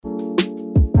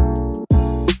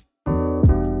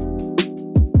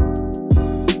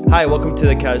Hi, welcome to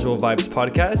the Casual Vibes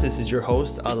podcast. This is your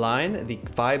host, Alain. The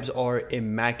vibes are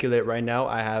immaculate right now.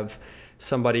 I have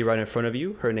somebody right in front of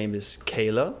you. Her name is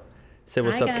Kayla. Say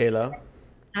what's Hi up, guys. Kayla.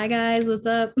 Hi guys, what's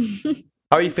up?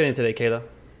 How are you feeling today, Kayla?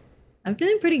 I'm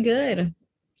feeling pretty good.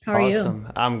 How are you?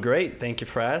 Awesome. I'm great. Thank you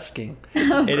for asking.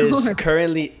 Of It is course.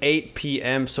 currently 8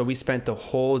 p.m., so we spent the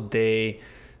whole day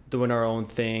doing our own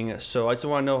thing. So I just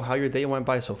want to know how your day went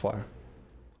by so far.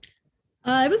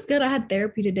 It was good. I had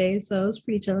therapy today, so it was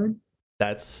pretty chilling.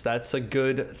 That's a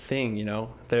good thing, Yeah,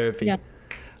 therapy. All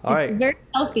it's right. very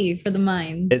healthy for the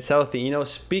mind. It's healthy.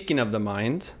 Speaking of the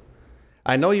mind,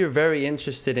 I know you're very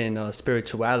interested in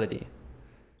spirituality. Yeah.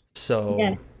 So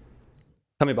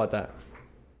tell me about that.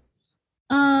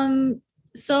 Um,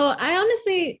 so I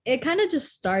honestly, it kind of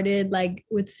just started like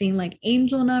with seeing like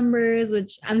angel numbers,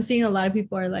 which I'm seeing a lot of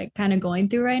people are like kind of going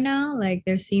through right now. Like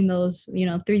they're seeing those,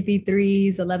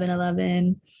 333s,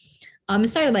 1111. It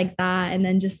started like that, and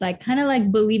then just like kind of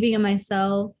like believing in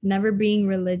myself, never being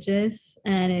religious,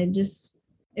 and it's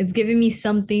giving me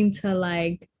something to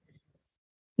like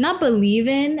not believe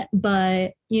in,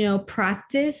 but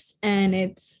practice. And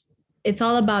it's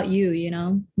all about you.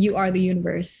 You are the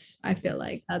universe. I feel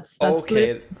like that's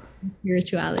literally Okay,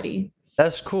 spirituality.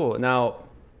 that's cool. Now,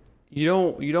 you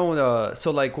don't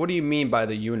so like what do you mean by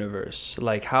the universe?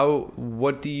 Like how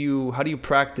do you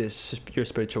practice your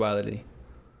spirituality?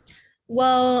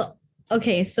 Well,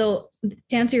 okay, so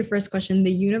to answer your first question,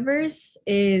 the universe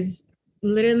is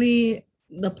literally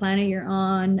the planet you're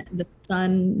on, the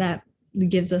sun that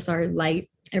gives us our light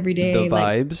every The day,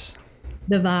 like vibes.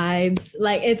 the vibes.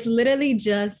 Like it's literally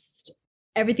just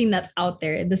everything that's out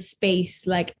there, the space.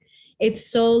 Like it's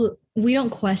so we don't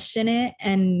question it.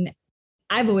 And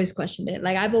I've always questioned it.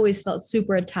 Like I've always felt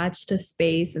super attached to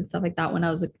space and stuff like that when I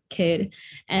was a kid.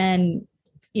 And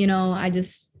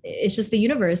it's just the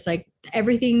universe, like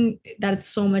everything that's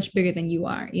so much bigger than you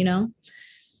are.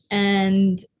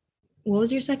 And what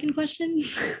was your second question?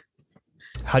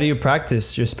 How do you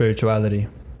practice your spirituality?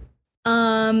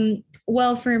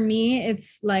 Well, for me,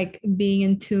 it's like being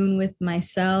in tune with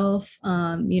myself,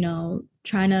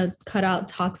 trying to cut out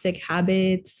toxic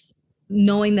habits,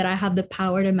 knowing that I have the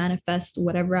power to manifest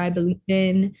whatever I believe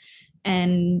in.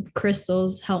 And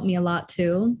crystals help me a lot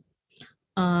too.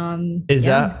 Is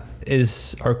Yeah. that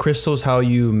is are crystals how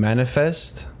you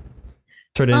manifest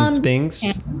certain things?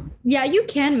 Yeah, you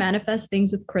can manifest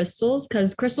things with crystals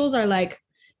because crystals are like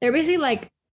they're basically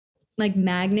like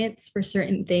magnets for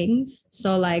certain things.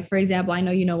 So like for example, I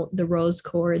know the rose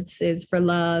quartz is for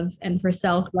love and for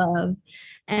self-love.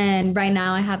 And right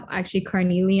now I have actually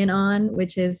carnelian on,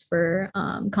 which is for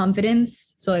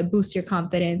confidence. So it boosts your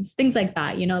confidence, things like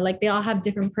that, like they all have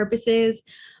different purposes,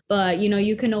 but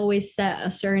you can always set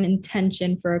a certain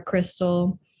intention for a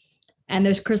crystal. And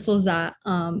there's crystals that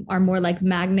are more like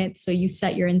magnets. So you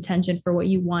set your intention for what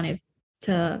you wanted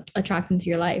to attract into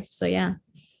your life. So yeah.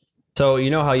 So you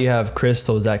know how you have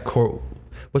crystals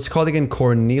what's it called again?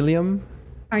 Cornelium?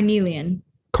 Carnelian.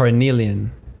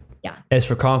 Carnelian. Yeah. It's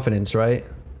for confidence, right?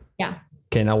 Yeah.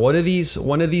 Okay, now one of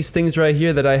these things right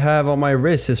here that I have on my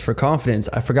wrist is for confidence.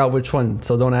 I forgot which one,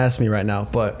 so don't ask me right now.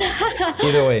 But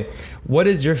either way, what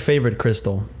is your favorite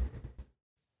crystal?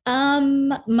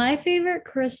 My favorite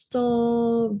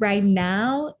crystal right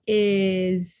now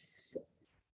is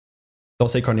Don't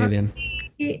say carnelian.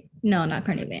 no, not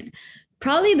carnelian.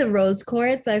 Probably the rose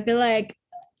quartz. I feel like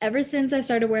ever since I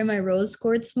started wearing my rose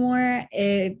quartz more,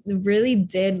 it really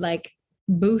did like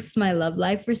boost my love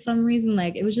life for some reason.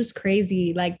 Like it was just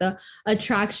crazy. Like the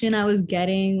attraction I was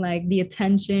getting, like the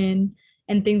attention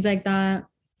and things like that.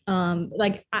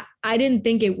 Like I didn't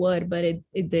think it would, but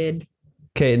it did.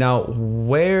 Okay, now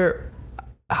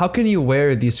how can you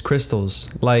wear these crystals?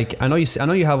 Like I know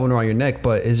you have one around your neck,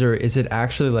 but is it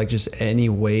actually like just any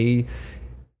way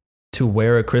to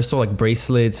wear a crystal like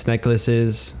bracelets,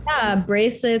 necklaces? Yeah,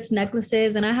 bracelets,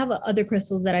 necklaces, and I have other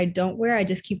crystals that I don't wear. I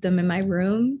just keep them in my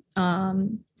room.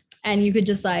 And you could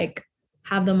just like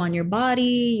have them on your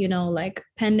body, like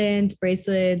pendants,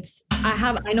 bracelets.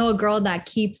 I know a girl that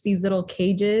keeps these little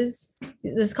cages.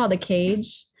 This is called a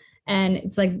cage, and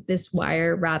it's like this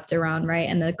wire wrapped around, right?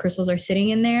 And the crystals are sitting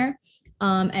in there.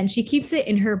 And she keeps it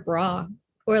in her bra.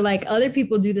 Or like other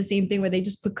people do the same thing where they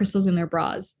just put crystals in their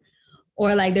bras,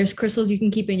 or like there's crystals you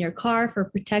can keep in your car for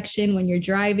protection when you're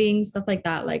driving, stuff like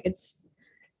that. Like it's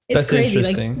That's crazy.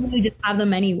 Like you interesting. can really just have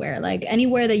them anywhere, like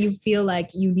anywhere that you feel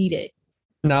like you need it.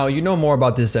 Now, you know more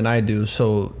about this than I do,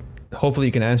 so hopefully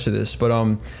you can answer this. But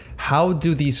how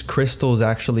do these crystals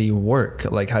actually work?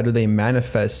 Like how do they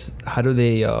manifest? How do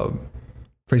they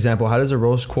for example, how does a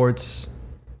rose quartz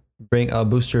bring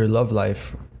boost your love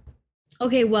life?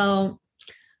 Okay, well,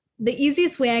 the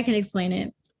easiest way I can explain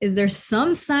it is there's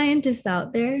some scientists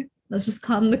out there, let's just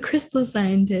call them the crystal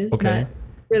scientists, Okay. that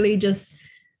really just,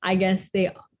 I guess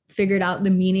they figured out the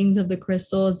meanings of the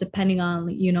crystals depending on,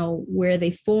 where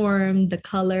they formed, the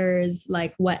colors,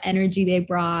 like what energy they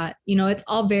brought. It's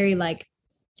all very like,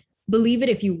 believe it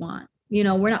if you want.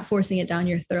 We're not forcing it down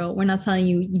your throat. We're not telling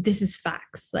you this is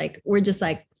facts. Like, we're just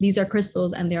like, these are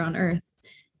crystals and they're on Earth.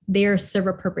 They serve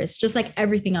a purpose, just like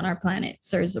everything on our planet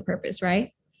serves a purpose,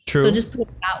 right? So True. just put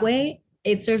it that way,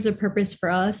 it serves a purpose for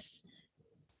us,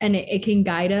 and it can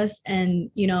guide us. And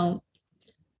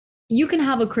you can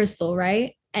have a crystal,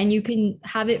 right? And you can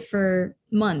have it for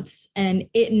months and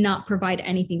it not provide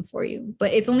anything for you.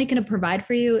 But it's only going to provide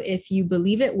for you if you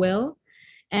believe it will.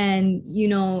 And,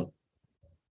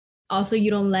 also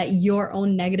you don't let your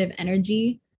own negative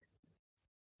energy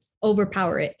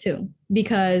overpower it too.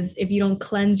 Because if you don't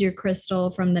cleanse your crystal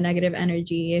from the negative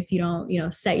energy, if you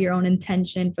don't, set your own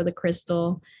intention for the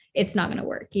crystal, it's not going to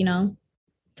work.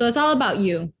 So it's all about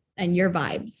you and your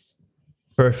vibes.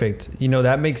 Perfect.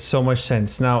 That makes so much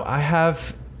sense. Now, I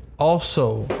have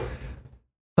also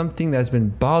something that's been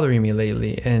bothering me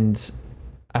lately, and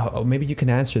maybe you can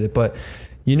answer it, but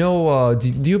do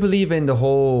you believe in the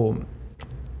whole,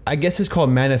 I guess it's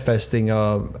called manifesting.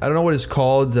 I don't know what it's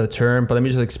called, the term, but let me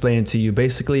just explain it to you.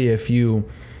 Basically, if you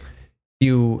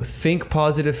think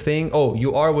positive thing,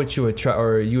 you are what you attract,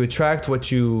 or you attract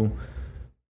what you,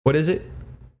 what is it?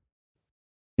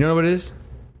 You know what it is?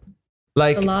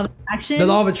 Like The law of attraction. the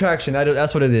law of attraction.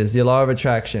 That's what it is. The law of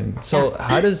attraction. So Yeah.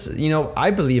 how does,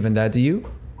 I believe in that. Do you?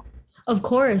 Of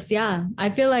course, yeah. I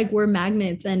feel like we're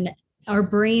magnets and our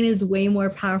brain is way more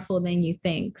powerful than you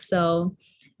think. So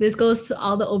this goes to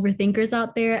all the overthinkers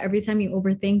out there. Every time you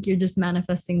overthink, you're just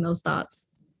manifesting those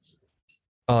thoughts.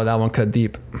 Oh, that one cut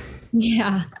deep.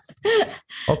 Yeah.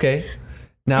 Okay. It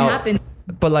Now, happens.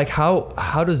 but like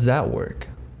how does that work?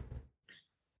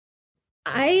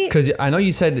 I Because I know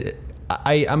you said,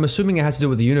 I'm assuming it has to do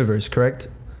with the universe, correct?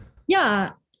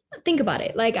 Yeah, think about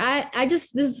it. Like I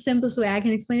just, this is the simplest way I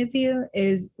can explain it to you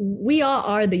is we all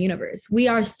are the universe. We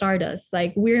are stardust.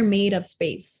 Like, we're made of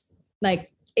space.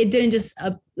 Like, it didn't just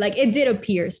like, it did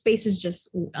appear. Space is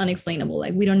just unexplainable.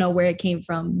 Like, we don't know where it came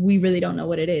from. We really don't know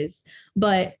what it is.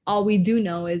 But all we do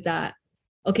know is that,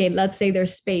 okay, let's say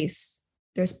there's space,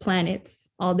 there's planets,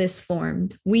 all this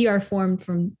formed. We are formed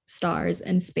from stars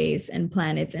and space and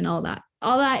planets and all that.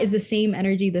 All that is the same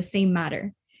energy, the same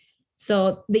matter.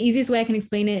 So the easiest way I can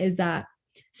explain it is that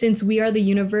since we are the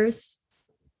universe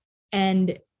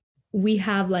and we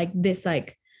have like this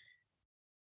like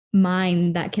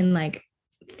mind that can like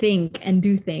think and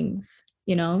do things,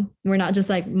 we're not just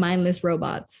like mindless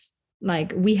robots.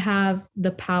 Like, we have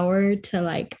the power to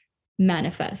like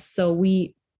manifest. So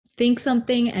we think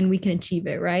something and we can achieve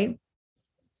it, right?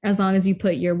 As long as you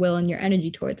put your will and your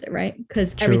energy towards it, right?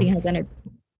 Because everything has energy.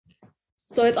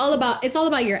 So it's all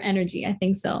about your energy. I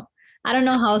think so. I don't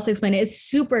know how else to explain it. It's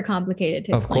super complicated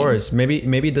to explain. Of course.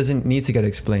 Maybe it doesn't need to get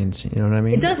explained. You know what I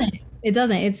mean? It doesn't. It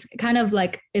doesn't. It's kind of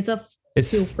like it's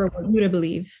for you to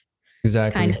believe.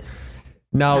 Exactly. Kind of.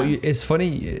 Now, Yeah. it's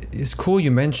funny. It's cool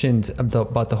you mentioned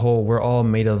about the whole we're all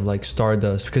made of like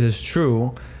stardust, because it's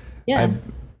true. Yeah.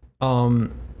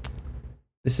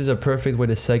 This is a perfect way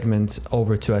to segment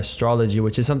over to astrology,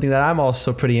 which is something that I'm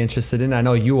also pretty interested in. I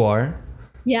know you are.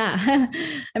 Yeah.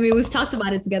 I mean, we've talked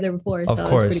about it together before. Of So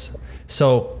course. It's pretty cool.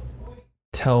 So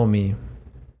tell me,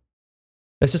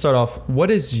 let's just start off.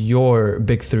 What is your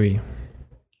big three?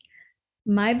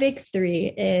 My big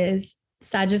three is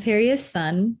Sagittarius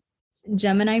Sun,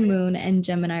 Gemini Moon, and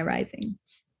Gemini Rising.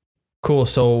 Cool.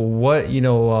 So what,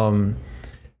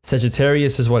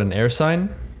 Sagittarius is what, an air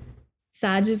sign?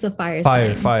 Sag is a fire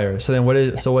Fire, sign. fire. So then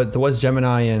what's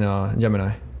Gemini and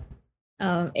Gemini?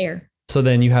 Air. So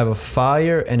then you have a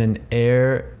fire and an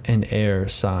air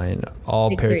sign all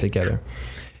Big paired three. together.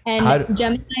 And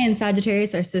Gemini and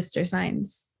Sagittarius are sister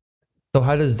signs. So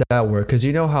how does that work? Because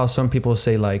you know how some people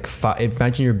say like,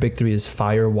 imagine your big three is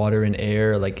fire, water, and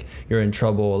air. Like, you're in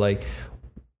trouble. Like,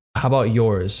 how about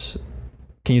yours?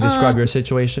 Can you describe your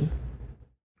situation?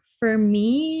 For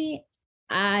me,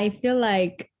 I feel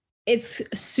like it's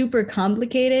super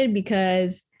complicated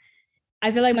because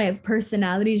I feel like my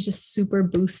personality is just super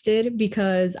boosted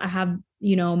because I have,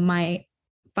 my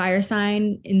fire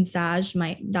sign in Sag,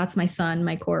 that's my sun,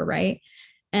 my core, right?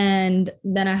 And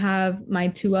then I have my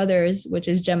two others, which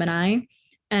is Gemini.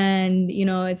 And,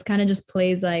 it's kind of just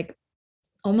plays like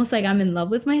almost like I'm in love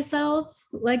with myself,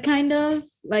 like kind of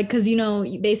like, cause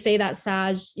they say that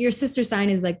Sag, your sister sign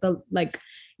is like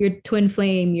your twin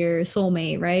flame, your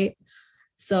soulmate, right?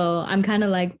 So I'm kind of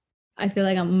like, I feel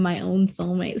like I'm my own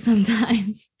soulmate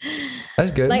sometimes. That's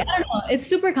Like good. I don't know, it's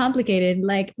super complicated.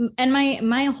 Like and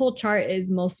my whole chart is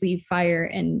mostly fire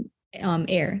and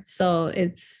air. So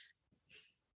it's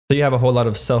So you have a whole lot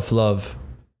of self-love,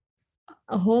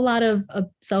 a whole lot of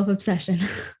self-obsession.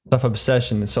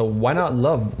 self-obsession. So why not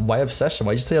love? Why obsession?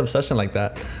 Why'd you say obsession like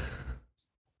that?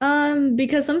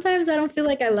 Because sometimes I don't feel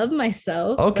like I love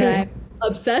myself, but Okay, I'm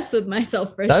obsessed with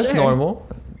myself for that's sure. normal.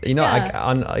 Yeah.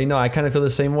 I kind of feel the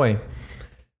same way.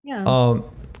 Yeah. Um,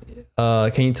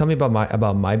 can you tell me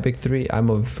about my big three? I'm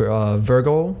a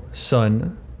Virgo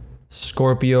Sun,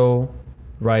 Scorpio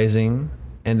Rising,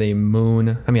 and a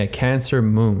Moon. I mean a Cancer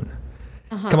Moon.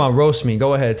 Come Uh-huh. on, roast me.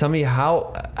 Go ahead. Tell me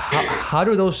how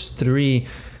do those three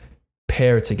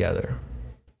pair together?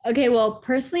 Okay, well,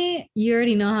 personally, you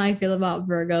already know how I feel about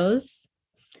Virgos.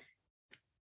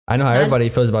 I know how Imagine, everybody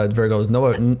feels about Virgos.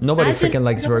 Nobody imagine freaking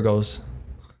likes Virgo- Virgos.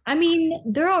 I mean,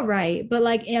 they're all right, but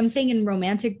like I'm saying in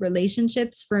romantic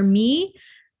relationships, for me,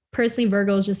 personally,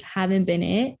 Virgos just haven't been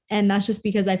it. And that's just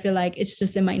because I feel like it's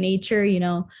just in my nature.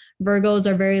 Virgos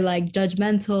are very like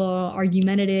judgmental,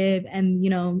 argumentative,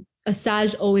 and a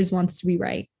Sag always wants to be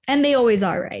right. And they always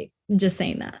are right. I'm just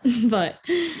saying that. But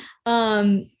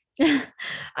um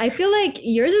I feel like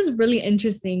yours is really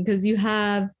interesting because you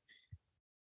have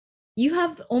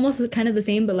almost kind of the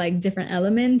same but like different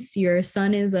elements. Your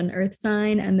sun is an earth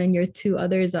sign, and then your two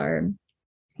others are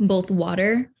both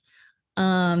water.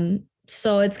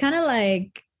 So it's kind of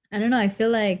like, I don't know, I feel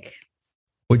like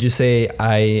Would you say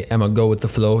I am a go with the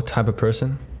flow type of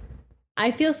person?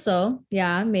 I feel so.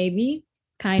 Yeah, maybe.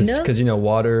 Kind of. Because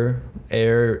water,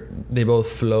 air, they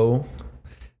both flow.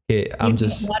 Okay, You mean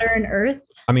water and earth?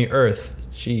 I mean, Earth.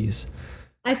 Jeez.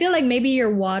 I feel like maybe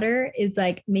your water is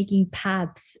like making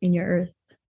paths in your earth.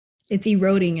 It's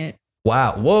eroding it.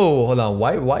 Wow. Whoa. Hold on.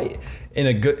 Why? In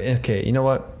a good. Okay. You know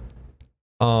what?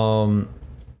 Um,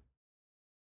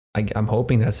 I'm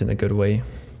hoping that's in a good way.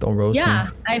 Don't roast me. Yeah.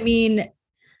 I mean,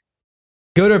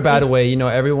 Good or bad it, way.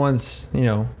 Everyone's.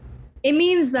 it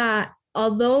means that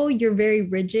although you're very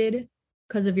rigid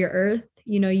because of your earth,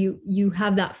 you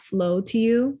have that flow to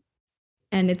you,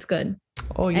 and it's good.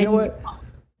 Oh, you know And what?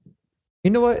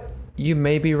 You know what? You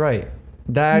may be right.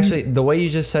 That Mhm. actually, the way you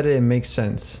just said it, it makes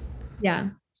sense. Yeah.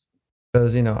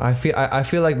 Because I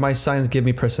feel like my signs give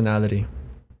me personality.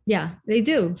 Yeah, they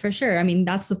do for sure. I mean,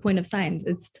 that's the point of science.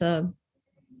 It's to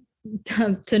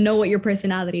know what your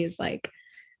personality is like.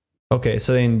 Okay,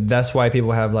 so then that's why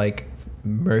people have like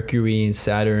Mercury and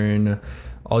Saturn,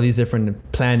 all these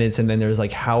different planets, and then there's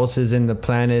like houses in the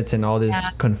planets and all this Yeah.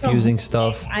 confusing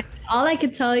stuff. All I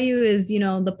could tell you is,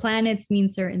 the planets mean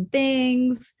certain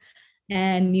things,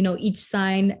 and each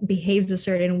sign behaves a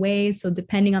certain way. So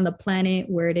depending on the planet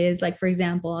where it is, like for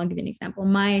example, I'll give you an example.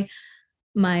 My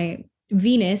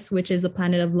Venus, which is the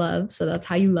planet of love, so that's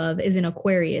how you love, is in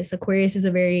Aquarius. Aquarius is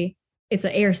it's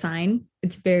an air sign.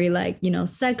 It's very like,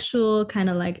 sexual, kind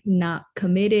of like not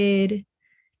committed,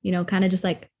 kind of just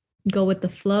like go with the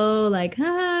flow, like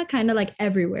kind of like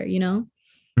everywhere.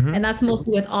 Hmm. And that's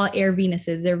mostly with all air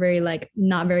Venuses. They're very like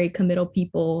not very committal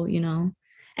people. And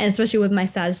especially with my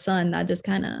Sag sun, that just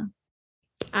kind of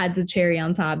adds a cherry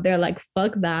on top. They're like,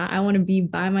 fuck that. I want to be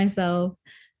by myself,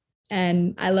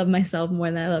 and I love myself more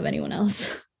than I love anyone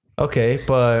else. Okay,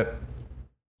 but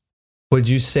would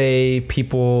you say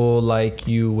people like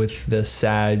you with the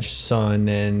Sag Sun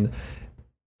and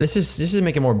this is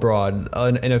making it more broad,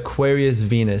 an Aquarius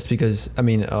Venus, because I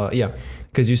mean, yeah,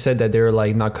 because you said that they're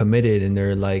like not committed and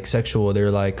they're like sexual,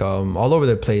 they're like all over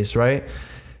the place, right?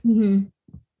 Mm-hmm.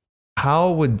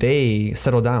 How would they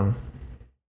settle down?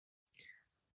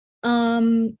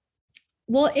 Um,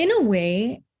 well, in a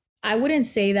way, I wouldn't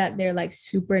say that they're like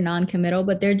super non-committal,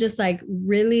 but they're just like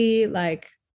really like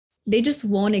they just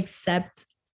won't accept,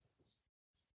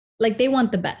 like they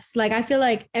want the best. Like I feel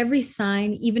like every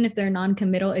sign, even if they're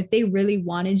non-committal, if they really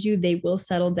wanted you, they will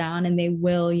settle down and they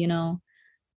will,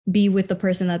 be with the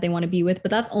person that they want to be with. But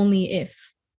that's only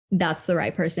if that's the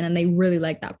right person and they really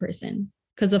like that person.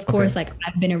 Because of Okay. course, like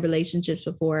I've been in relationships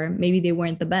before. Maybe they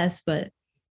weren't the best, but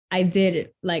I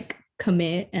did like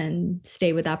commit and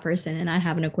stay with that person. And I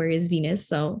have an Aquarius Venus.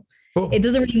 So it Cool.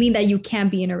 doesn't really mean that you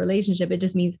can't be in a relationship. It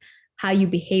just means how you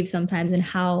behave sometimes and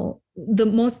how the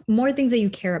more things that you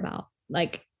care about.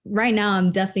 Like right now, I'm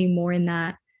definitely more in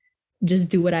that just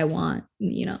do what I want,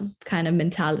 kind of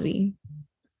mentality.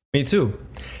 Me too.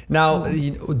 Now,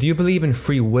 do you believe in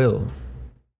free will?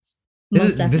 Most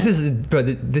This definitely. is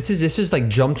but this is like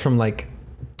jumped from like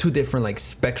two different like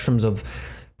spectrums of,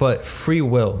 but free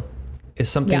will is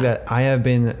something Yeah. that I have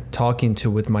been talking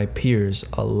to with my peers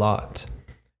a lot.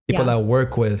 People Yeah. that I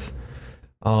work with,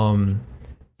 um,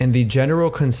 And the general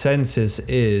consensus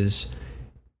is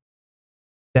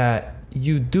that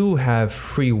you do have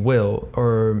free will,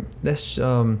 or let's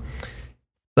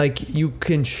like you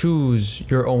can choose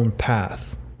your own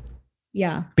path.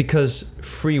 Yeah. Because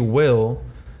free will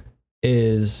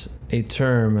is a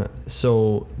term.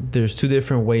 So there's two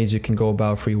different ways you can go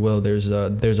about free will. There's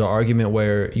an argument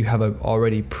where you have a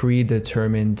already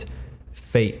predetermined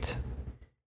fate,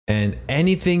 and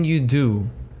anything you do,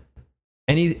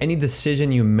 any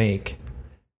decision you make,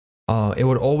 it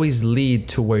would always lead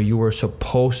to where you were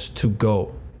supposed to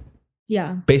go.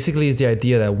 Yeah. Basically, is the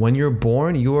idea that when you're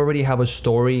born, you already have a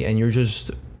story, and you're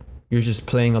just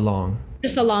playing along.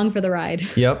 Just along for the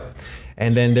ride. Yep.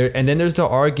 And then there's the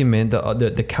argument,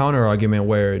 the counter argument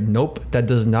where nope, that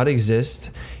does not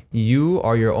exist. You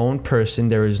are your own person.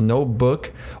 There is no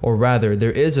book, or rather,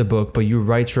 there is a book, but you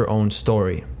write your own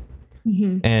story.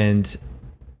 Mm-hmm. And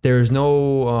there is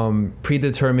no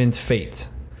predetermined fate.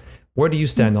 Where do you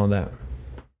stand on that?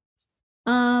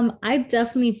 I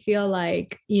definitely feel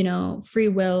like, free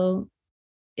will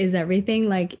is everything.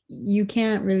 Like, you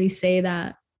can't really say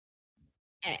that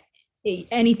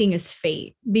anything is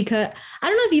fate, because I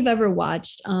don't know if you've ever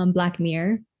watched Black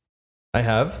Mirror. I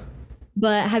have.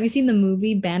 But have you seen the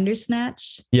movie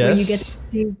Bandersnatch? Yes. Where you get to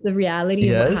see the reality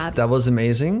of what happened? Yes, that was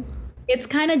amazing. It's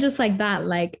kind of just like that.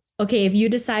 Like, okay, if you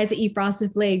decide to eat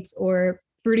Frosted Flakes or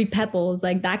Fruity Pebbles,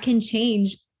 like that can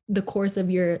change the course of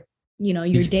your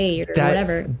day or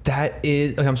whatever. That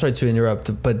is, I'm sorry to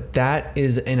interrupt, but that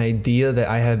is an idea that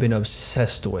I have been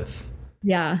obsessed with.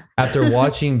 Yeah. After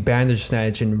watching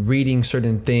Bandersnatch and reading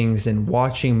certain things and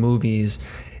watching movies,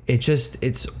 it's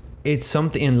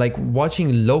something. And like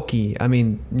watching Loki. I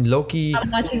mean, Loki. I'm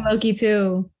watching Loki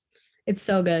too. It's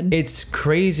so good. It's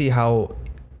crazy how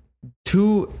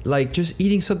just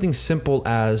eating something simple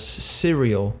as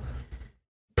cereal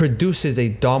produces a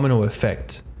domino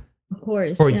effect. Of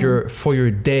course. For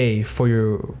your day, for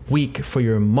your week, for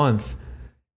your month.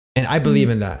 And I believe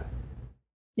in that.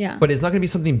 Yeah. But it's not going to be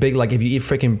something big like if you eat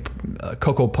freaking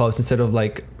Cocoa Puffs instead of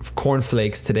like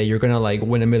cornflakes today, you're going to like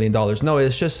win $1 million. No,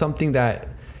 it's just something that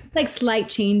like slight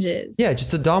changes. Yeah,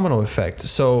 just a domino effect.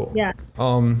 So yeah.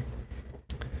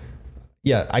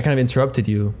 Yeah, I kind of interrupted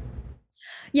you.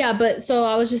 Yeah, but so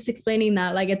I was just explaining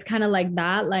that like it's kind of like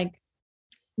that, like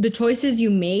the choices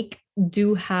you make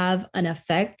do have an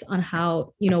effect on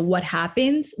how, what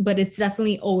happens, but it's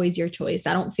definitely always your choice.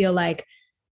 I feel like,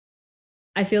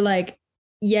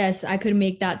 yes, I could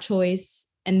make that choice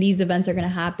and these events are going to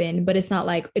happen, but it's not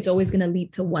like it's always going to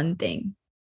lead to one thing.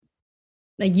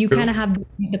 Like you kind of have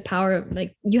the power,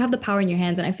 like you have the power in your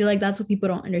hands. And I feel like that's what people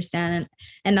don't understand.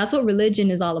 And that's what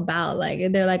religion is all about.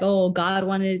 Like they're like, oh, God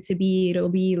wanted it to be, it'll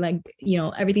be like,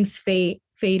 everything's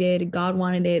fated. God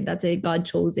wanted it. That's it. God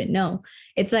chose it. No,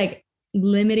 it's like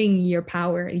limiting your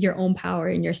power, your own power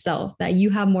in yourself, that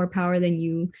you have more power than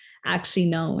you actually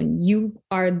know. And you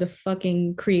are the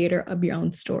fucking creator of your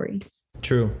own story.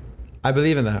 True. I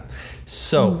believe in that.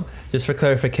 So just for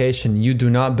clarification, you do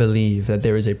not believe that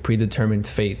there is a predetermined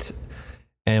fate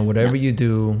and whatever you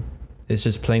do is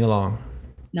just playing along.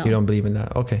 No. You don't believe in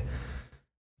that. Okay.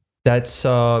 That's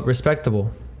respectable.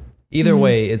 Either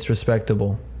way, it's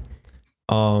respectable.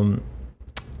 I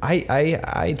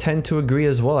tend to agree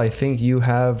as well. I think you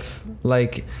have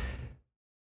I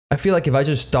feel like if I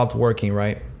just stopped working,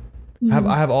 right?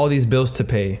 I have all these bills to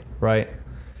pay, right?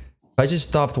 If I just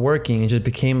stopped working and just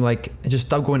became just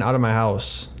stopped going out of my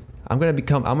house,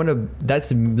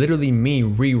 that's literally me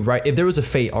rewrite. If there was a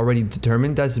fate already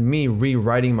determined, that's me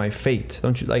rewriting my fate.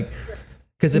 Don't you like?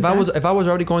 Because if I was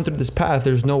already going through this path,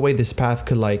 there's no way this path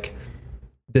could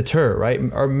deter, right?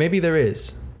 Or maybe there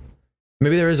is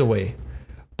a way,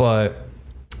 but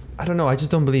I don't know. I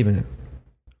just don't believe in it.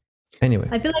 Anyway,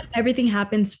 I feel like everything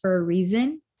happens for a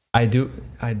reason. I do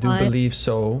believe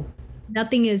so.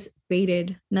 Nothing is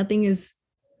fated. Nothing is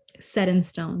set in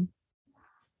stone.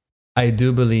 I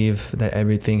do believe that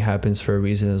everything happens for a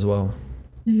reason as well.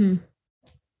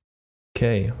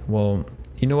 Okay, well,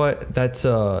 you know what? That's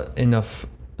enough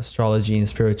astrology and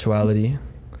spirituality.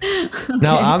 Okay.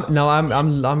 Now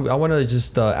I want to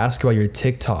just ask you about your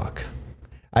TikTok.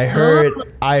 I heard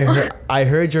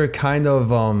you're kind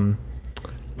of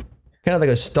like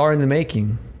a star in the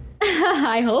making.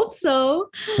 I hope so.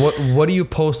 What do you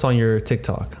post on your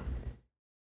TikTok?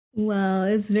 Well,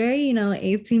 it's very,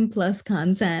 18 plus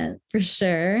content for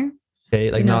sure.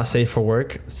 Okay, not safe for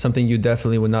work. Something you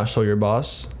definitely would not show your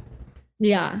boss.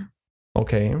 Yeah.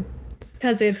 Okay.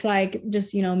 Because it's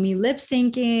just, me lip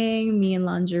syncing, me in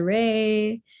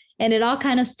lingerie. And it all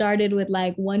kind of started with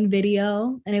one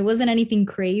video, and it wasn't anything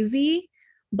crazy,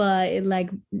 but it like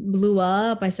blew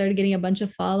up. I started getting a bunch of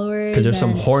Because followers there's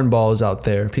some and hornballs out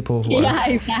there, people who are yeah,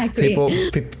 exactly.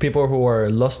 people who are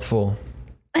lustful.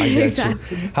 I get you.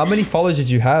 Exactly. How many followers did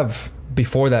you have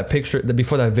before that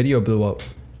before that video blew up?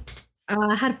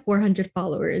 I had 400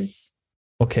 followers.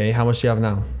 Okay, how much do you have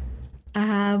now? I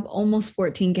have almost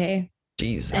 14K.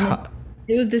 Jeez. And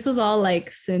this was all like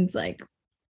since like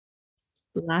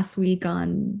last week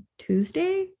on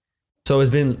Tuesday. So it's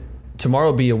been, tomorrow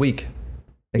will be a week.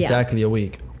 Yeah. Exactly a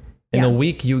week. In Yeah. a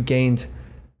week, you gained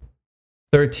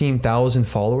 13,000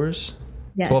 followers,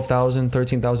 Yes. 12,000,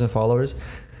 13,000 followers.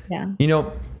 Yeah. You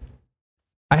know,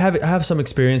 I have some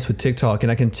experience with TikTok,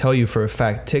 and I can tell you for a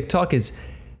fact, TikTok is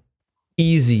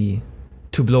easy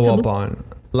to blow up on.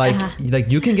 Like,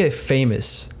 like you can get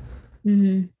famous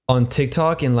on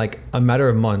TikTok in like a matter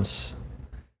of months.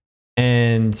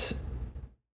 And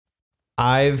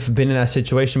I've been in that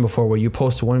situation before where you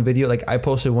post one video, like I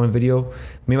posted one video.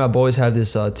 Me and my boys have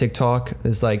this TikTok,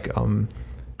 this like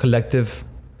collective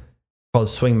called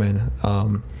Swingman.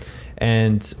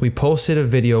 And we posted a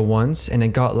video once, and it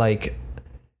got like,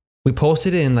 we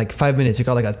posted it in like 5 minutes. It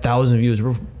got like 1,000 views.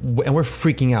 We're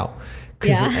freaking out.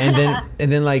 Yeah.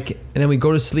 and then we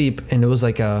go to sleep, and it was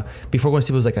like before going to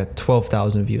sleep, it was like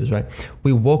 12,000 views, right?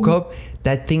 We woke up,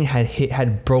 that thing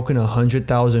had broken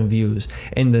 100,000 views,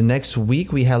 and the next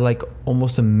week we had like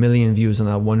almost 1 million views on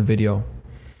that one video.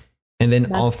 And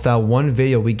then off that one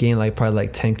video, we gained like probably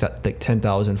like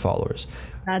 10,000 followers.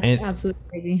 That's absolutely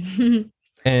crazy.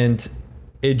 And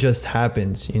it just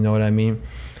happens, you know what I mean?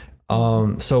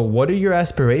 So what are your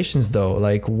aspirations though?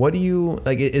 Like, what do you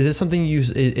like? Is this something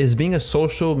is being a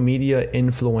social media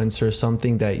influencer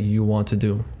something that you want to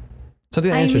do?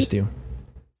 Something that interests you?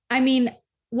 I mean,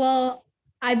 well,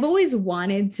 I've always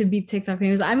wanted to be TikTok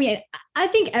famous. I mean, I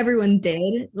think everyone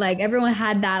did. Like everyone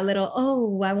had that little,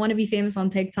 oh, I want to be famous on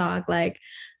TikTok. Like,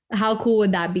 how cool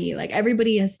would that be? Like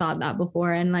everybody has thought that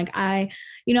before. And like I've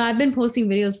been posting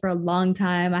videos for a long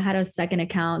time. I had a second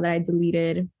account that I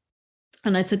deleted.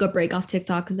 And I took a break off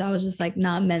TikTok because I was just like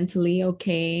not mentally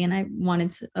okay. And I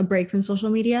wanted a break from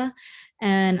social media.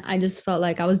 And I just felt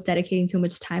like I was dedicating too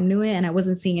much time to it and I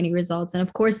wasn't seeing any results. And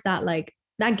of course that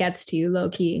gets to you low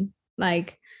key.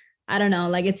 Like, I don't know,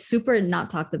 like it's super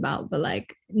not talked about, but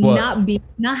like not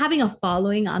having a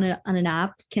following on an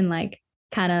app can like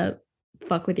kind of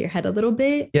fuck with your head a little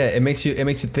bit. Yeah, it makes you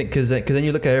think, because then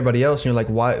you look at everybody else and you're like,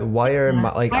 why are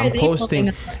my, like I'm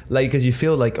posting like, because you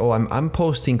feel like, oh, I'm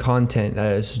posting content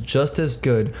that is just as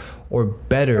good or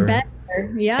better.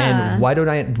 Yeah. And why don't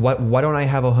I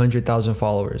have 100,000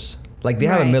 followers? Like they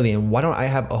have 1 million. Why don't I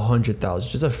have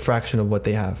 100,000? Just a fraction of what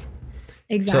they have.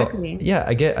 Exactly. So, yeah,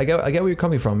 I get where you're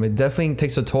coming from. It definitely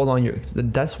takes a toll on your.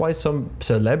 That's why some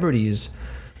celebrities,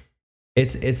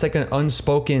 it's like an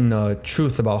unspoken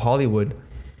truth about Hollywood,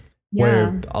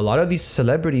 where a lot of these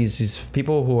celebrities, these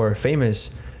people who are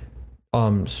famous,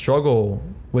 struggle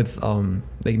with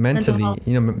like mentally,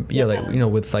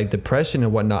 with like depression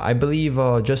and whatnot. I believe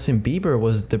Justin Bieber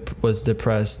was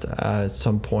depressed at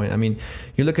some point. I mean,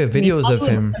 you look at videos of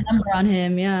him. Number on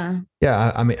him, yeah.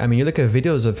 Yeah, I mean, you look at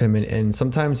videos of him, and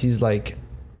sometimes he's like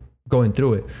going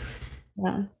through it.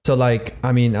 Yeah. So like,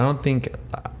 I mean, I don't think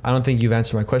you've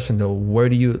answered my question though. Where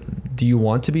do you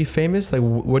want to be famous? Like,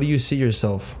 where do you see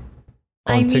yourself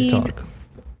on TikTok?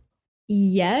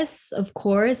 Yes, of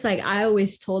course. Like I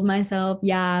always told myself,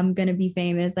 yeah, I'm going to be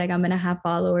famous. Like I'm going to have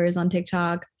followers on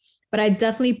TikTok, but I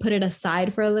definitely put it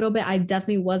aside for a little bit. I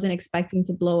definitely wasn't expecting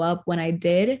to blow up when I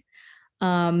did.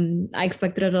 I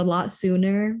expected it a lot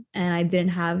sooner and I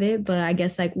didn't have it, but I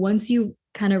guess like once you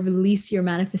kind of release your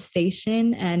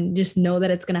manifestation and just know that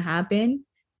it's going to happen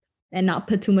and not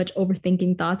put too much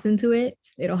overthinking thoughts into it,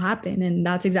 it'll happen. And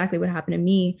that's exactly what happened to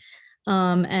me.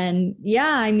 And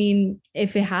yeah, I mean,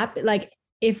 if it happen, like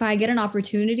if I get an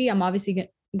opportunity, I'm obviously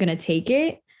gonna take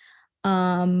it.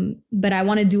 But I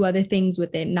want to do other things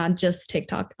with it, not just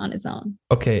TikTok on its own.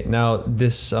 Okay, now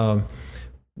this,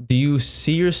 do you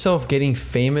see yourself getting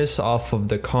famous off of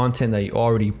the content that you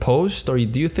already post, or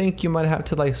do you think you might have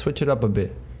to like switch it up a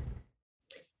bit?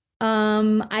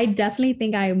 I definitely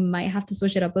think I might have to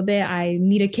switch it up a bit. I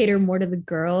need to cater more to the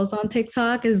girls on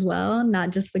TikTok as well, not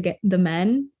just the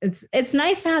men. It's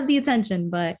nice to have the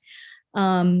attention, but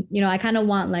I kind of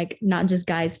want like not just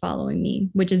guys following me,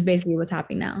 which is basically what's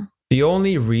happening now. The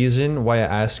only reason why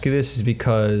I ask you this is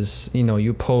because,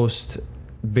 you post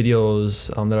videos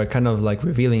that are kind of like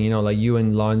revealing, like you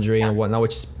in lingerie and whatnot,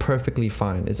 which is perfectly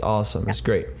fine. It's awesome. It's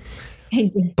great.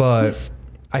 Thank you. But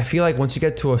I feel like once you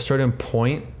get to a certain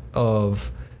point of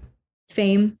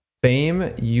fame,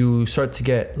 you start to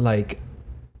get like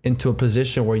into a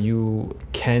position where you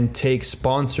can take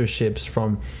sponsorships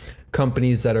from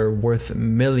companies that are worth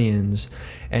millions,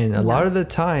 and a lot of the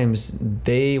times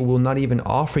they will not even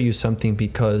offer you something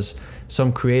because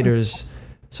some creators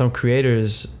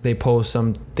they post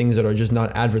some things that are just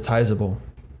not advertisable.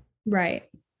 Right.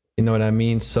 You know what I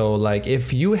mean? So like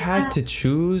if you had to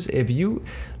choose, if you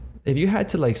had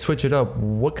to like switch it up,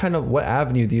 what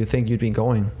avenue do you think you'd be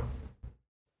going?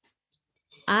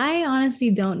 I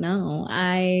honestly don't know.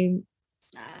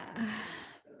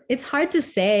 It's hard to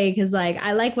say because like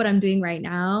I like what I'm doing right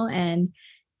now, and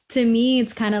to me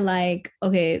it's kind of like,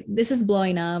 okay, this is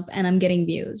blowing up and I'm getting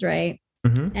views, right?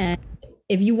 Mm-hmm. And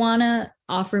if you want to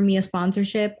offer me a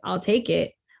sponsorship, I'll take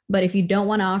it. But if you don't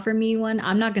want to offer me one,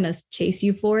 I'm not going to chase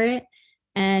you for it.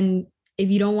 And if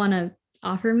you don't want to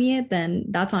offer me it, then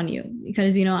that's on you,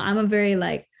 because I'm a very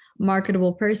like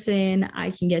marketable person.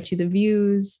 I can get you the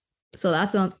views. So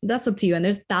that's up to you. And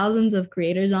there's thousands of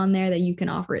creators on there that you can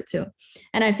offer it to.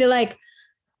 And I feel like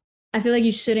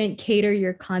you shouldn't cater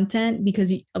your content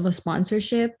because of a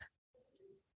sponsorship.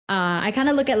 I kind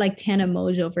of look at like Tana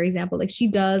Mojo, for example. Like she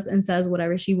does and says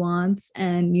whatever she wants,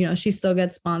 and she still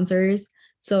gets sponsors.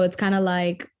 So it's kind of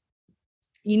like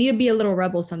you need to be a little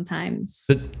rebel sometimes.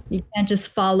 But, You can't just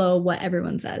follow what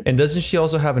everyone says. and doesn't she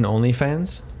also have an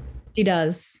OnlyFans? She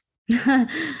does.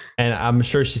 And I'm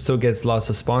sure she still gets lots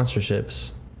of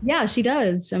sponsorships. Yeah, she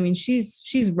does. I mean,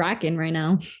 she's racking right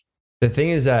now. The thing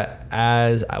is that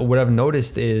as what I've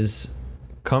noticed is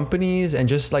companies and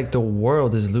just like the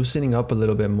world is loosening up a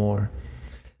little bit more.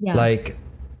 Yeah. Like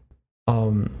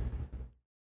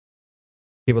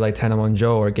people like Tana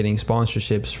Mongeau are getting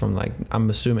sponsorships from like, I'm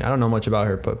assuming, I don't know much about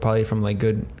her, but probably from like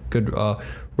good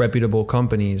reputable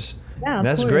companies. Yeah, And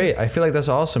that's great. I feel like that's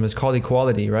awesome. It's called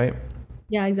equality, right?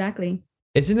 Yeah, exactly.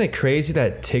 Isn't it crazy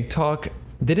that TikTok,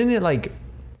 didn't it like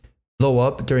blow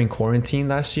up during quarantine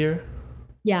last year?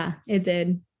 Yeah, it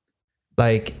did.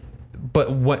 Like,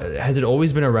 but what has it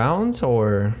always been around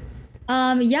or?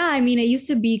 Yeah, I mean, it used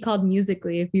to be called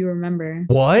Musically, if you remember.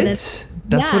 What? Then,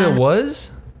 That's what it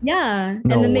was? Yeah.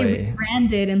 No And then way. they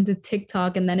rebranded into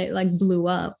TikTok, and then it like blew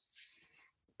up.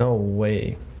 No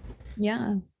way.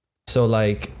 Yeah. So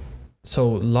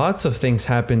lots of things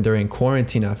happened during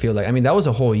quarantine, I feel like. I mean, that was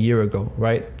a whole year ago,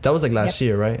 right? That was like last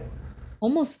year, right?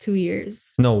 Almost 2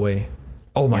 years. No way.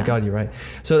 Oh my Yeah. God, you're right.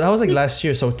 So that was like last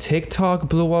year. So TikTok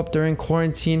blew up during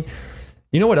quarantine.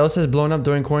 You know what else has blown up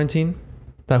during quarantine?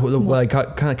 That like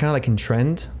got kind of like in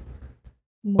trend?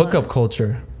 Hookup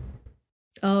culture.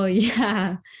 Oh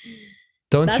yeah.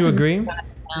 Don't That's you really agree? bad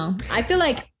now. I feel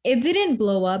like it didn't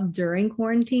blow up during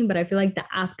quarantine, but I feel like the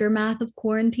aftermath of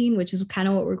quarantine, which is kind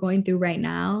of what we're going through right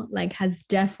now, like has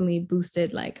definitely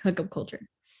boosted like hookup culture.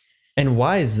 And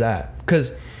why is that?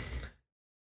 Because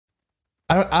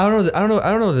I don't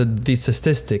know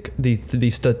the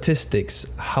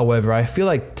statistics. However, I feel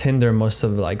like Tinder must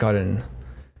have like gotten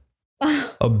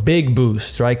a big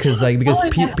boost, right?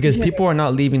 Because people are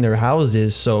not leaving their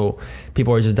houses, so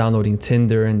people are just downloading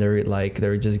Tinder and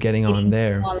they're just getting on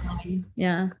there. Online.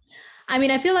 Yeah. I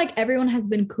mean, I feel like everyone has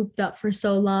been cooped up for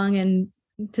so long, and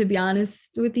to be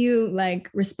honest with you, like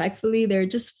respectfully, they're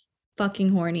just fucking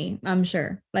horny, I'm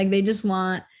sure. Like they just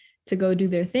want to go do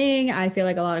their thing. I feel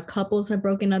like a lot of couples have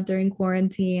broken up during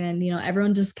quarantine, and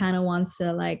everyone just kind of wants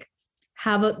to like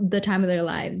have the time of their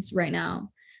lives right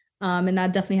now. And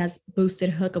that definitely has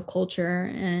boosted hookup culture.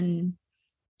 And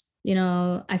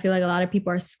I feel like a lot of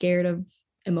people are scared of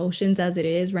emotions as it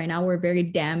is right now. We're a very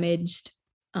damaged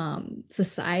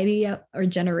society or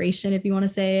generation, if you want to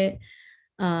say it.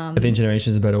 I think generation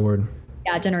is a better word.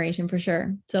 Yeah, generation for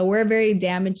sure. So we're a very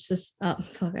damaged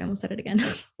fuck, I almost said it again.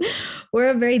 We're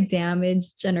a very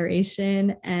damaged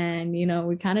generation, and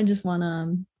we kind of just want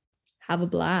to have a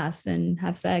blast and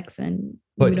have sex, and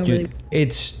But we don't really.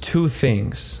 it's two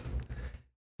things.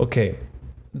 Okay,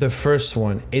 the first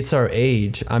one, it's our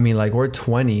age. I mean, like we're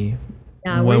 20.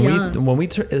 Yeah, when we're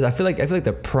young. I feel like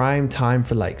the prime time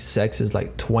for like sex is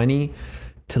like 20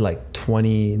 to like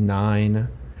 29.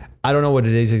 I don't know what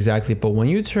it is exactly, but when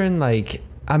you turn like,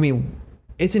 I mean,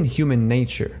 it's in human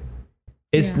nature.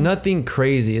 It's nothing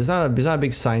crazy. It's not a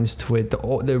big science to it.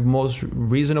 The most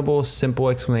reasonable, simple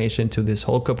explanation to this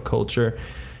hookup culture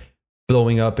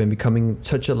blowing up and becoming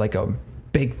such a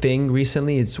big thing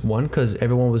recently. It's one, because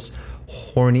everyone was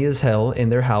horny as hell in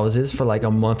their houses for like a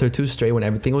month or two straight when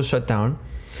everything was shut down.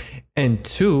 And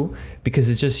two, because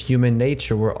it's just human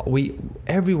nature where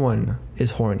everyone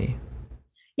is horny.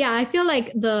 Yeah, I feel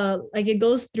like it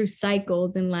goes through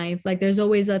cycles in life. Like there's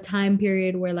always a time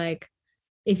period where like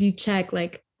if you check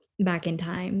like back in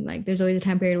time. Like there's always a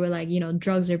time period where like,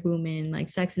 drugs are booming, like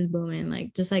sex is booming,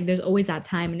 like just like there's always that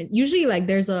time. And it, usually like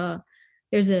there's a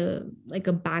like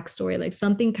a backstory, like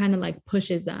something kind of like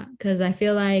pushes that. Cause I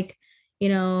feel like,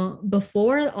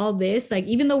 before all this, like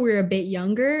even though we were a bit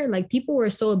younger, like people were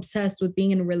so obsessed with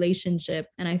being in a relationship.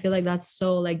 And I feel like that's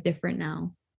so like different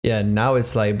now. Yeah, now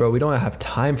it's like, bro, we don't have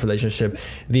time for relationship. Time.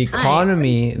 The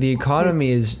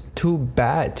economy is too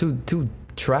bad, too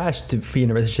trash to be in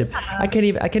a relationship. I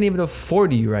can't even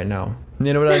afford you right now.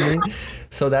 You know what I mean?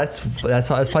 So that's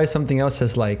probably something else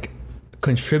that's like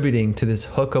contributing to this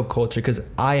hookup culture, because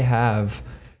I have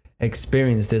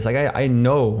experienced this. Like I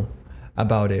know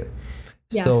about it.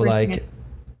 Yeah. So Firsthand. like,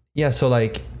 yeah, so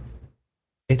like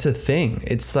it's a thing.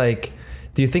 It's like,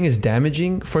 do you think it's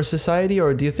damaging for society,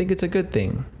 or do you think it's a good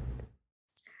thing?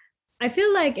 I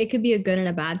feel like it could be a good and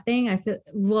a bad thing.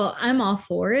 Well, I'm all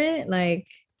for it. Like,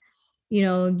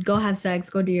 go have sex,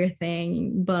 go do your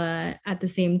thing. But at the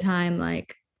same time,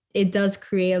 like, it does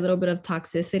create a little bit of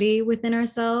toxicity within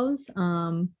ourselves.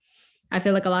 I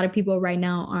feel like a lot of people right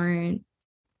now aren't,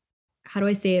 how do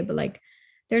I say it? But like,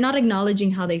 they're not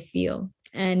acknowledging how they feel.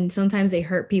 And sometimes they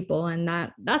hurt people, and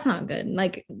that's not good.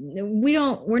 Like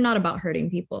we're not about hurting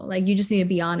people. Like you just need to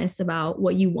be honest about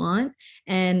what you want.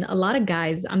 And a lot of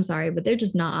guys, I'm sorry, but they're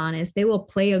just not honest. They will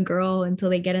play a girl until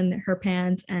they get in her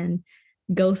pants and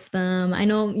ghost them. I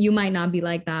know you might not be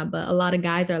like that, but a lot of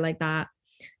guys are like that.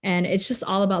 And it's just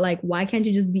all about like, why can't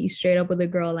you just be straight up with a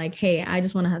girl? Like, hey, I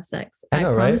just want to have sex. I I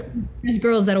know, right? promise you, there's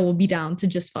girls that will be down to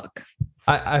just fuck.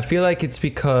 I feel like it's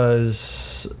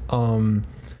because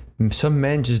some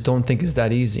men just don't think it's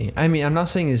that easy. I mean, I'm not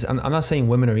saying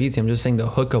women are easy. I'm just saying the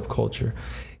hookup culture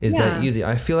is that Yeah. easy.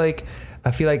 I feel like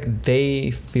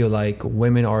they feel like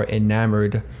women are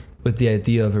enamored with the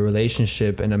idea of a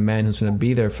relationship and a man who's going to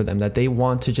be there for them, that they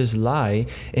want to just lie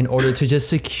in order to just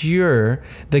secure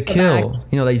the bag. kill.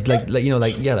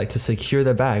 Yeah, like to secure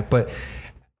the bag. But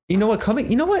you know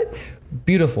what?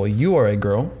 Beautiful. You are a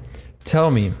girl.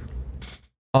 Tell me,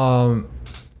 um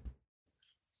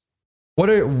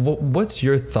what's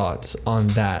your thoughts on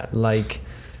that? Like,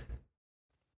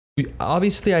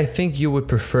 obviously I think you would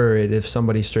prefer it if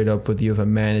somebody straight up with you, if a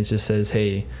man it just says,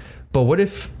 hey, but what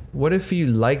if you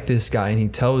like this guy and he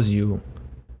tells you,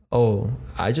 oh,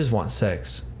 I just want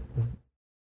sex?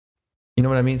 You know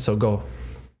what I mean? So go.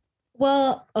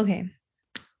 Well, okay.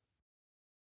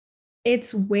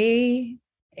 It's way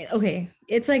okay.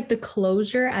 It's like the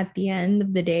closure at the end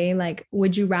of the day. Like,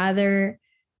 would you rather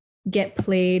get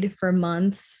played for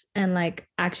months and like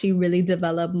actually really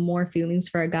develop more feelings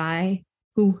for a guy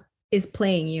who is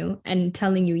playing you and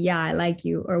telling you, yeah, I like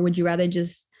you? Or would you rather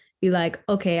just be like,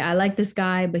 okay, I like this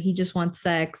guy, but he just wants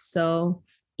sex. So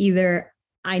either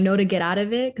I know to get out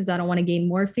of it because I don't want to gain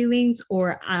more feelings,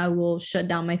 or I will shut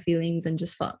down my feelings and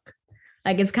just fuck.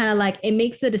 Like it's kind of like it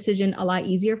makes the decision a lot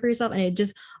easier for yourself, and it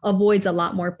just avoids a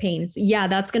lot more pain. So yeah,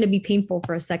 that's going to be painful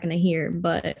for a second to hear,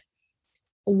 but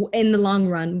in the long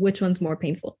run, which one's more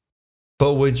painful?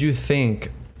 But would you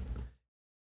think,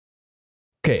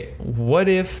 okay, what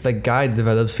if the guy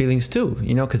develops feelings too?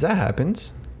 Because that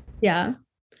happens. Yeah.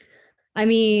 I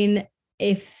mean,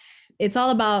 if it's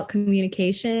all about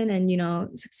communication and,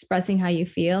 expressing how you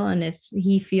feel. And if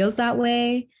he feels that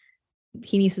way,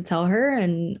 he needs to tell her.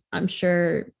 And I'm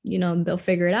sure, they'll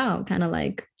figure it out. Kind of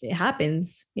like it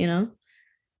happens.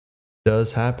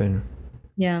 Does happen.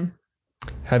 Yeah.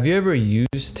 Have you ever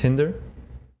used Tinder?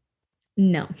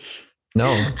 No.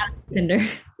 No. Tinder.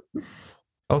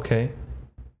 Okay.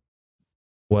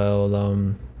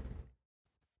 Well,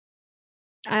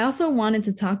 I also wanted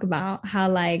to talk about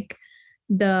how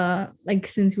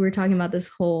since we were talking about this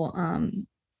whole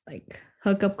like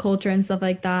hookup culture and stuff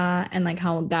like that, and like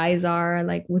how guys are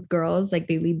like with girls, like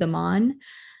they lead them on.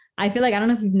 I feel like I don't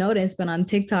know if you've noticed, but on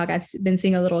TikTok I've been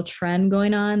seeing a little trend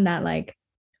going on that like,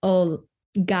 oh,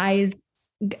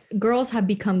 girls have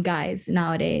become guys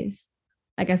nowadays.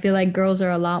 Like I feel like girls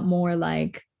are a lot more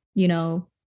like,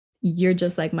 you're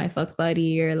just like my fuck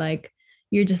buddy, or like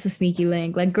you're just a sneaky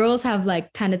link. Like girls have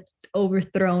like kind of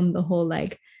overthrown the whole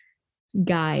like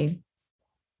guy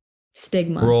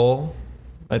stigma. role,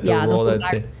 like the Yeah, the role whole that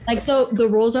guy, they like the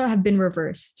roles have been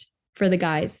reversed for the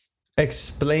guys.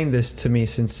 explain this to me,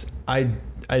 since I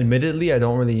admittedly I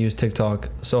don't really use TikTok.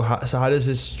 So how does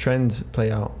this trend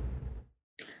play out?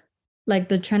 Like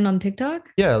the trend on TikTok.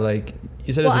 Yeah, like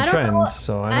you said, Well, it's I a don't know. trend,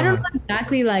 so I I know don't how. know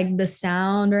exactly like the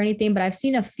sound or anything, but I've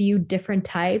seen a few different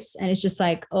types, and it's just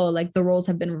like, oh, like the roles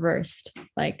have been reversed.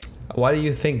 Like, Why do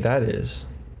you think that is?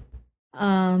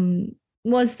 um,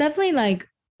 well, it's definitely like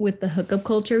with the hookup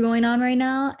culture going on right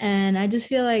now, and I just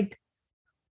feel like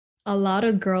a lot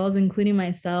of girls, including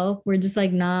myself, we're just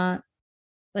like not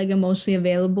like emotionally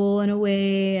available in a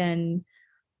way. And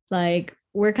like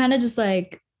we're kind of just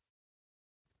like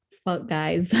fuck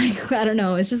guys. Like I don't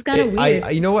know. It's just kind of weird.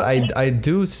 You know what, I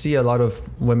do see a lot of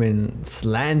women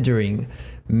slandering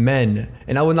men,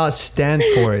 and I will not stand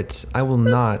for it. I will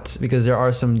not, because there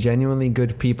are some genuinely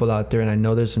good people out there, and I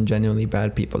know there's some genuinely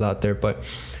bad people out there. But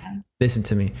listen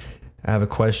to me, I have a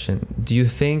question. Do you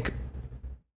think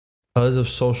because of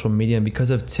social media and because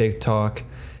of TikTok,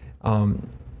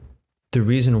 the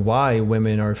reason why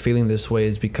women are feeling this way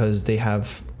is because they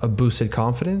have a boosted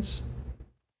confidence?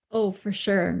 Oh, for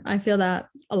sure. I feel that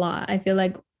a lot. I feel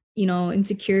like,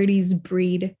 insecurities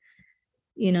breed,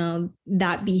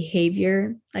 that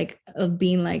behavior like of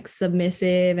being like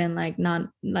submissive and like not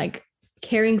like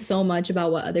caring so much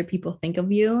about what other people think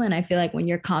of you. And I feel like when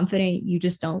you're confident, you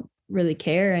just don't really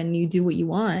care and you do what you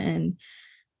want and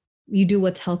you do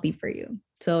what's healthy for you.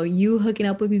 So you hooking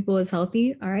up with people is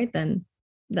healthy. All right, then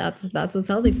that's what's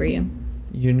healthy for you.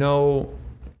 You know,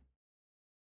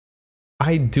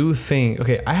 I do think,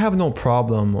 okay, I have no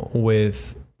problem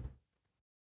with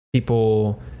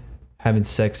people having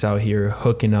sex out here,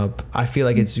 hooking up. I feel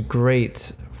like it's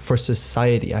great for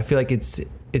society. I feel like it's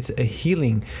a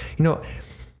healing. You know,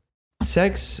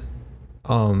 sex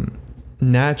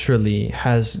naturally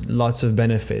has lots of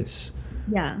benefits.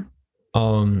 Yeah.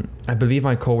 I believe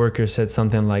my coworker said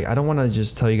something like, I don't want to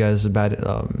just tell you guys bad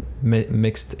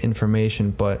mixed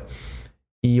information, but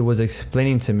he was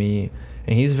explaining to me,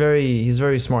 and he's a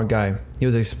very smart guy. He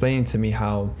was explaining to me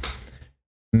how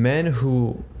men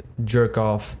who jerk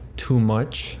off too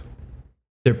much,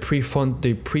 their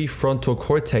prefrontal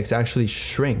cortex actually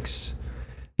shrinks.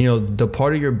 You know, the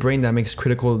part of your brain that makes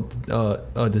critical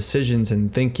decisions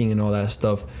and thinking and all that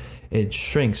stuff, it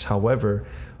shrinks. However,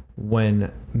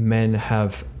 when men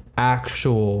have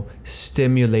actual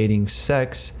stimulating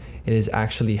sex, it is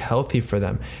actually healthy for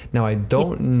them. Now, I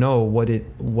don't know what it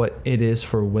is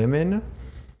for women,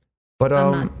 but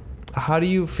how do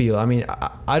you feel? I mean,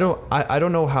 I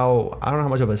don't know how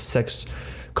much of a sex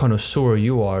connoisseur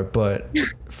you are, but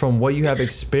from what you have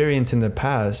experienced in the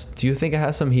past, do you think it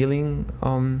has some healing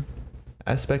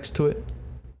aspects to it?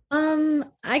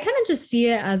 I kind of just see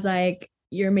it as like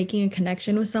you're making a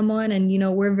connection with someone, and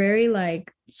we're very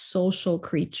like social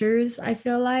creatures, I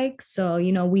feel like. So,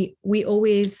 we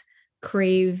always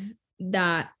crave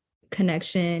that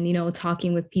connection,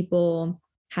 talking with people,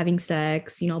 having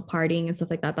sex, partying and stuff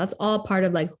like that. That's all part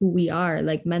of like who we are,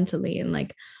 like mentally and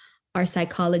like our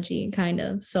psychology kind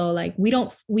of. So like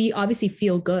we obviously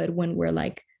feel good when we're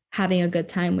like having a good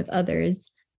time with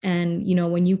others. And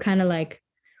when you kind of like,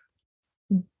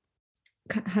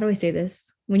 how do I say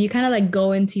this? When you kind of like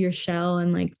go into your shell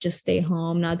and like just stay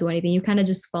home, not do anything, you kind of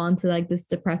just fall into like this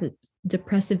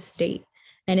depressive state.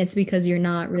 And it's because you're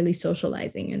not really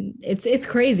socializing. And it's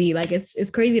crazy. Like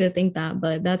it's crazy to think that,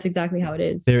 but that's exactly how it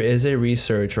is. There is a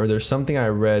research, or there's something I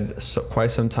read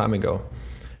quite some time ago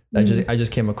that I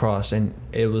just came across, and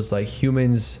it was like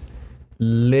humans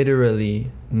literally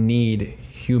need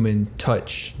human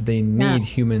touch. They need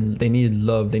they need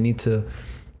love. They need to,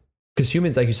 because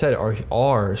humans, like you said,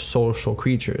 are social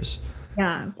creatures.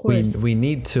 Yeah, of course. We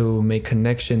need to make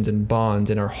connections and bonds,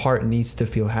 and our heart needs to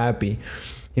feel happy.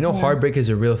 You know, heartbreak is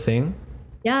a real thing.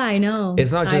 Yeah, I know.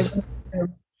 It's not just,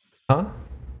 huh?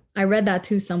 I read that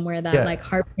too somewhere, that like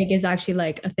heartbreak is actually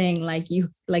like a thing. Like you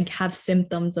like have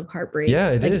symptoms of heartbreak. Yeah,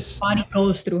 it like is. Your body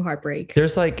goes through heartbreak.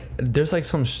 There's like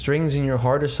some strings in your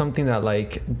heart or something that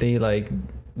like they like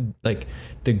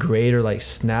degrade or like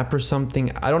snap or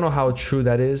something. I don't know how true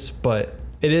that is, but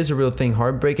it is a real thing.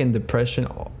 Heartbreak and depression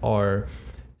are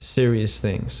serious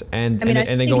things, and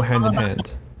and they go hand in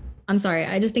hand. I'm sorry.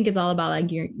 I just think it's all about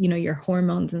like your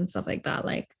hormones and stuff like that.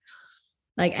 Like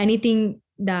anything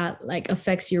that like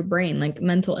affects your brain, like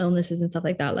mental illnesses and stuff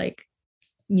like that. Like,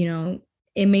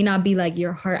 it may not be like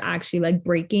your heart actually like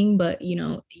breaking, but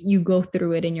you go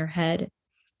through it in your head.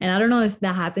 And I don't know if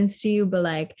that happens to you, but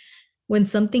like when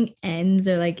something ends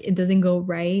or like it doesn't go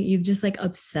right, you just like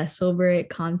obsess over it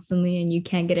constantly and you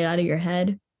can't get it out of your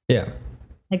head. Yeah.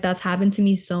 Like that's happened to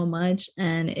me so much,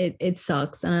 and it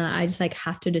sucks. And I just like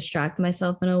have to distract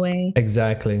myself in a way.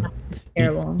 Exactly. That's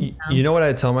terrible. You know what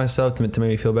I tell myself to make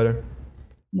me feel better?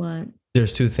 What?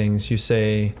 There's two things.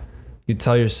 You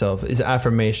tell yourself, it's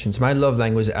affirmations. My love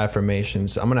language is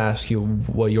affirmations. I'm going to ask you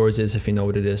what yours is if you know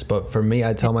what it is. But for me,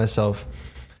 I tell myself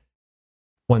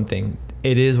one thing: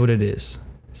 it is what it is.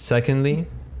 Secondly,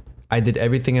 I did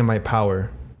everything in my power.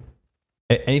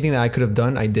 Anything that I could have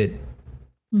done, I did.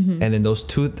 Mm-hmm. And then those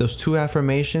two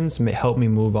affirmations help me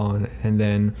move on, and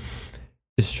then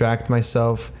distract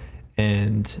myself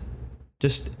and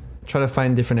just try to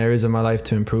find different areas of my life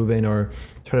to improve in, or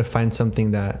try to find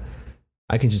something that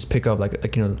I can just pick up,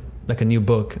 like you know, like a new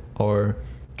book, or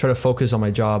try to focus on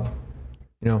my job,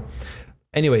 you know.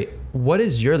 Anyway, what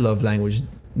is your love language? Do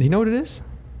you know what it is?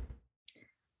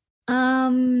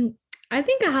 I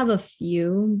think I have a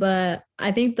few, but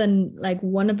I think the like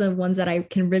one of the ones that I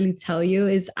can really tell you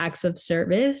is acts of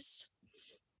service.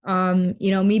 You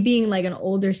know, me being like an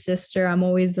older sister, I'm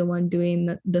always the one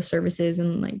doing the services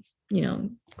and like, you know,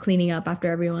 cleaning up after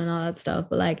everyone and all that stuff.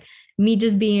 But like me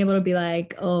just being able to be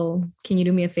like, oh, can you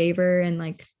do me a favor? And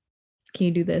like, can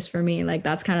you do this for me? Like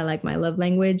that's kind of like my love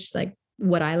language, like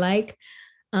what I like.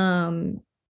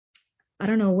 I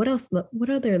don't know what else.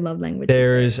 What other love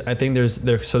languages? I think there's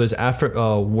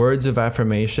words of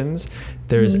affirmations.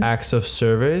 There's acts of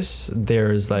service.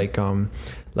 There's like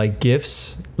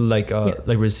gifts, like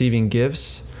receiving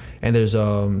gifts, and there's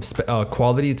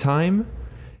quality time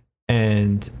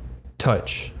and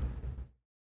touch.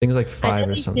 I think it's like five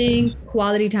or something. I think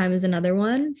quality time is another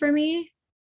one for me,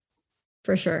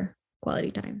 for sure. Quality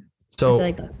time. So I feel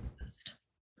like that's the best.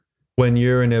 When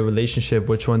you're in a relationship,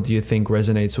 which one do you think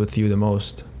resonates with you the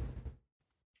most?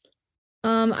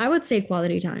 I would say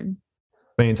quality time.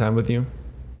 Spending time with you?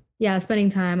 Yeah, spending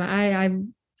time.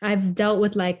 I've dealt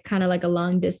with like kind of like a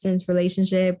long distance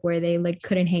relationship where they like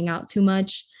couldn't hang out too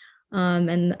much.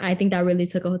 And I think that really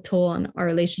took a toll on our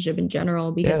relationship in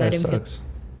general because Yeah, that sucks.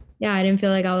 I didn't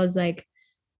feel like I was like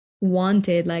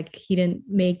wanted. Like he didn't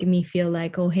make me feel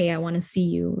like, oh, hey, I want to see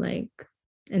you, like,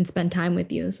 and spend time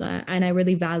with you. So I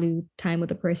really value time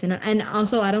with a person. And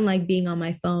also I don't like being on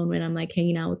my phone when I'm like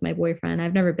hanging out with my boyfriend.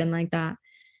 I've never been like that.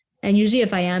 And usually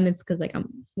if I am, it's because like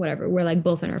I'm whatever, we're like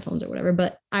both on our phones or whatever.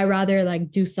 But I rather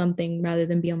like do something rather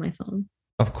than be on my phone.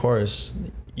 Of course.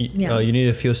 You need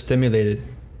to feel stimulated.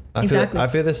 I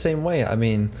feel the same way. I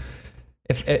mean,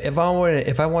 if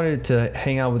I wanted to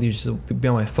hang out with you, just be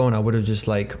on my phone, I would have just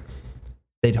like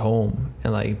stayed home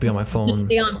and like be on my phone. Just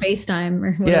stay on FaceTime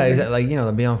or whatever. Yeah, exactly. Like, you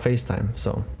know, be on FaceTime.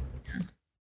 So,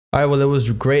 all right. Well, it was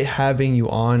great having you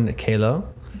on, Keyla.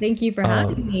 Thank you for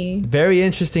having me. Very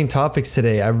interesting topics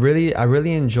today. I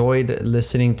really enjoyed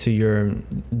listening to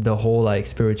the whole like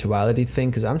spirituality thing,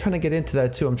 because I'm trying to get into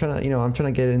that too. I'm trying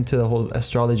to get into the whole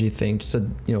astrology thing, just to,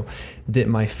 you know, dip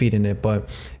my feet in it. But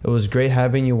it was great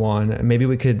having you on. Maybe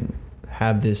we could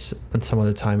have this some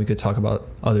other time. We could talk about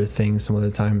other things some other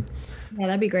time. Yeah,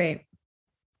 that'd be great.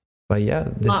 But yeah,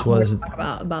 this was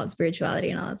about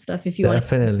spirituality and all that stuff. If you want,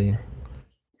 definitely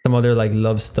some other like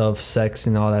love stuff, sex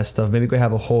and all that stuff. Maybe we could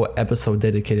have a whole episode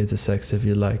dedicated to sex if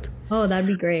you like. Oh, that'd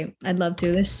be great. I'd love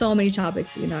to. There's so many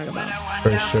topics we can talk about.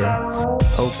 For sure.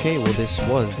 Okay, well, this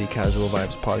was the Casual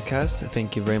Vibes podcast.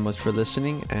 Thank you very much for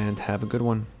listening and have a good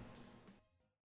one.